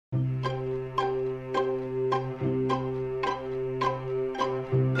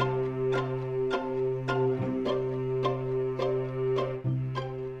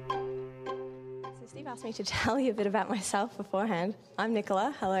me to tell you a bit about myself beforehand. I'm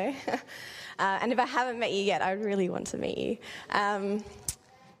Nicola, hello. And if I haven't met you yet, I really want to meet you.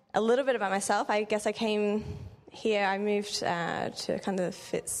 A little bit about myself. I guess I came here, I moved to kind of the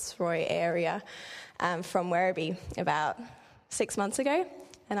Fitzroy area from Werribee about 6 months ago,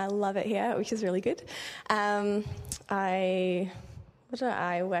 and I love it here, which is really good. I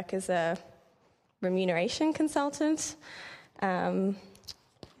work as a remuneration consultant,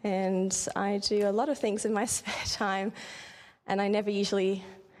 and I do a lot of things in my spare time, and I never usually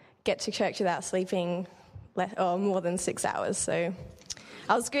get to church without sleeping more than 6 hours, so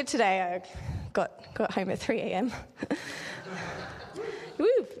I was good today. I got home at 3 a.m.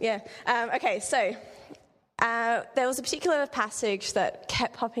 Woo, yeah. Okay, so there was a particular passage that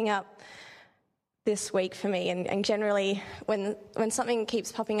kept popping up this week for me, and generally when something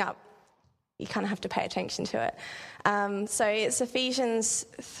keeps popping up, you kind of have to pay attention to it. So it's Ephesians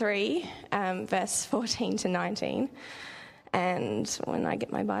 3, verse 14 to 19. And when I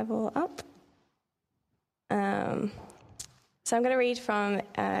get my Bible up. So I'm going to read from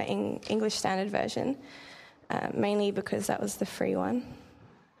English Standard Version, mainly because that was the free one.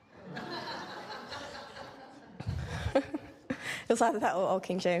 It was either that or Old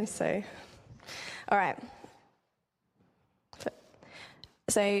King James, so... All right.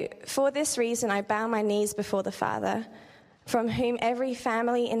 So, for this reason I bow my knees before the Father, from whom every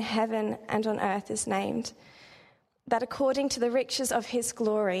family in heaven and on earth is named, that according to the riches of his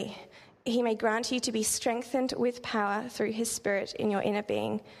glory he may grant you to be strengthened with power through his Spirit in your inner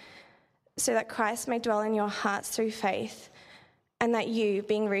being, so that Christ may dwell in your hearts through faith, and that you,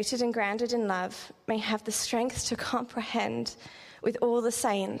 being rooted and grounded in love, may have the strength to comprehend with all the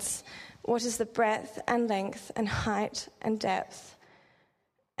saints what is the breadth and length and height and depth,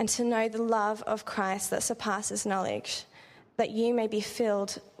 and to know the love of Christ that surpasses knowledge, that you may be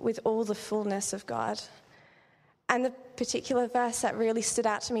filled with all the fullness of God. And the particular verse that really stood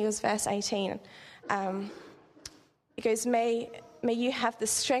out to me was verse 18. It goes, may you have the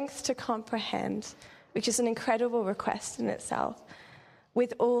strength to comprehend, which is an incredible request in itself,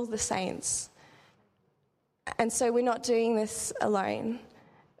 with all the saints. And so we're not doing this alone.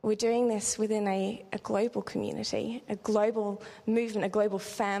 We're doing this within a global community, a global movement, a global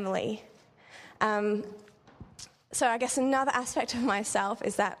family. So I guess another aspect of myself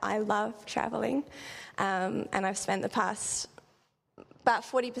is that I love traveling, and I've spent about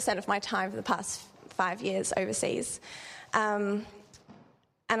 40% of my time for the past 5 years overseas. And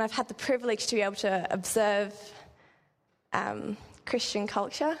I've had the privilege to be able to observe Christian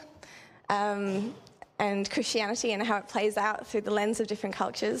culture, and Christianity and how it plays out through the lens of different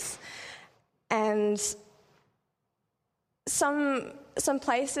cultures. And some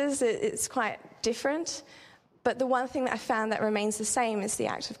places it's quite different, but the one thing that I found that remains the same is the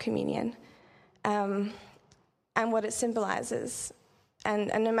act of communion, and what it symbolizes.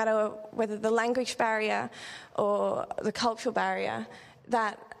 And no matter whether the language barrier or the cultural barrier,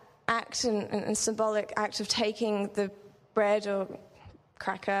 that act and symbolic act of taking the bread or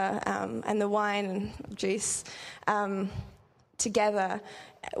cracker and the wine and juice together,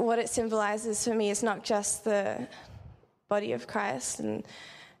 what it symbolizes for me is not just the body of Christ and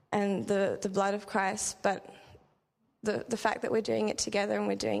the blood of Christ, but the fact that we're doing it together, and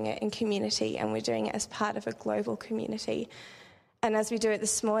we're doing it in community, and we're doing it as part of a global community. And as we do it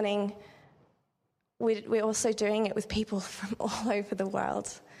this morning, we're also doing it with people from all over the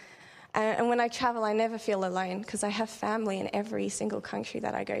world. And when I travel, I never feel alone, because I have family in every single country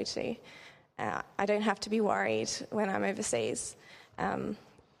that I go to. I don't have to be worried when I'm overseas.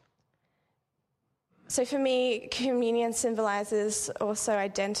 So for me, communion symbolizes also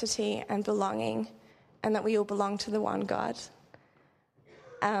identity and belonging, and that we all belong to the one God.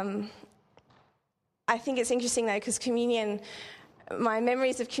 I think it's interesting, though, because communion, my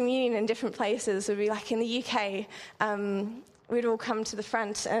memories of communion in different places would be like in the UK, we'd all come to the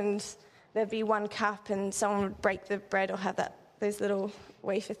front and there'd be one cup and someone would break the bread or have those little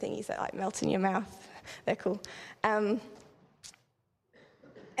wafer thingies that like melt in your mouth. They're cool. And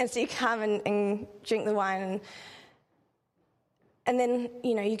so you come and drink the wine, and then,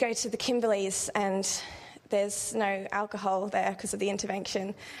 you go to the Kimberleys and there's no alcohol there because of the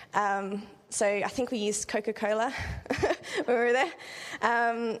intervention. So I think we used Coca-Cola when we were there.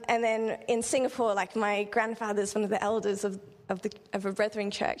 And then in Singapore, like my grandfather's one of the elders of a Brethren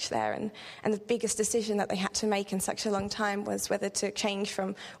church there, and the biggest decision that they had to make in such a long time was whether to change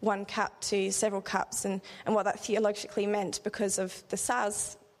from one cup to several cups, and what that theologically meant because of the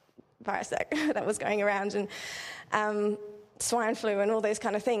SARS virus that was going around, and swine flu and all those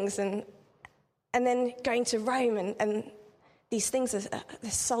kind of things, and then going to Rome, and these things are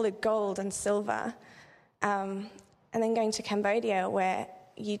solid gold and silver, and then going to Cambodia where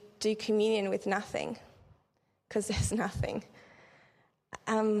you do communion with nothing, because there's nothing.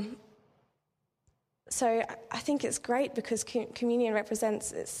 So I think it's great because communion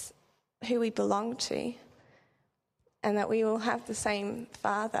represents who we belong to, and that we all have the same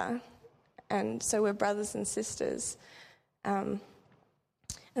Father, and so we're brothers and sisters. And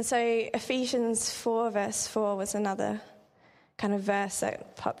so Ephesians 4 verse 4 was another kind of verse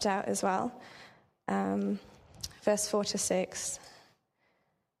that popped out as well. Verse 4 to 6.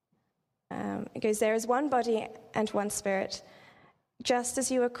 It goes, "There is one body and one Spirit, just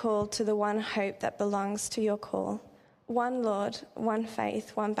as you are called to the one hope that belongs to your call. One Lord, one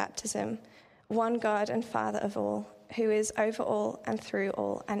faith, one baptism, one God and Father of all, who is over all and through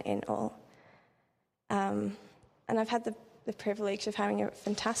all and in all." And I've had the privilege of having a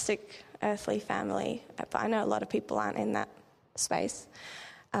fantastic earthly family, but I know a lot of people aren't in that space.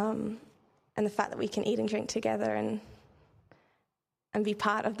 And the fact that we can eat and drink together and be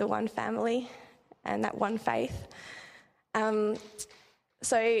part of the one family and that one faith.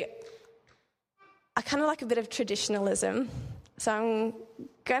 So I kind of like a bit of traditionalism. So I'm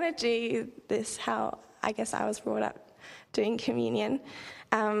going to do this how I guess I was brought up doing communion.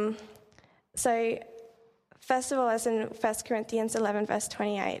 So first of all, as in 1 Corinthians 11, verse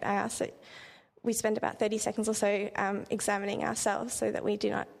 28, I ask that we spend about 30 seconds or so examining ourselves so that we do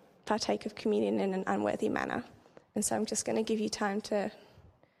not partake of communion in an unworthy manner. And so I'm just going to give you time to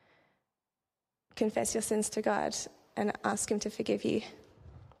confess your sins to God and ask him to forgive you.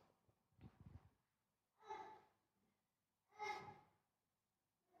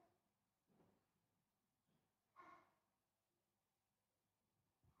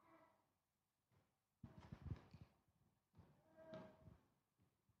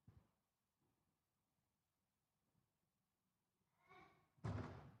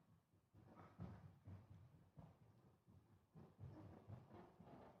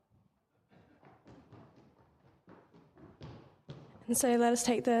 And so let us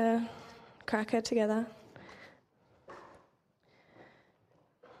take the cracker together.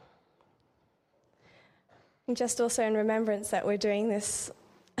 And just also in remembrance that we're doing this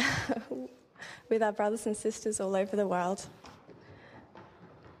with our brothers and sisters all over the world.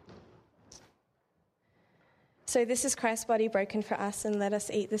 So this is Christ's body broken for us, and let us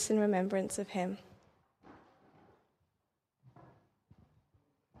eat this in remembrance of him.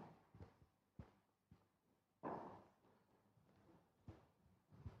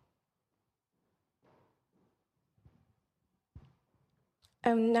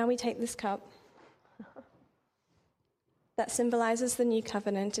 Now we take this cup that symbolizes the new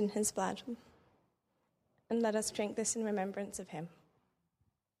covenant in his blood, and let us drink this in remembrance of him.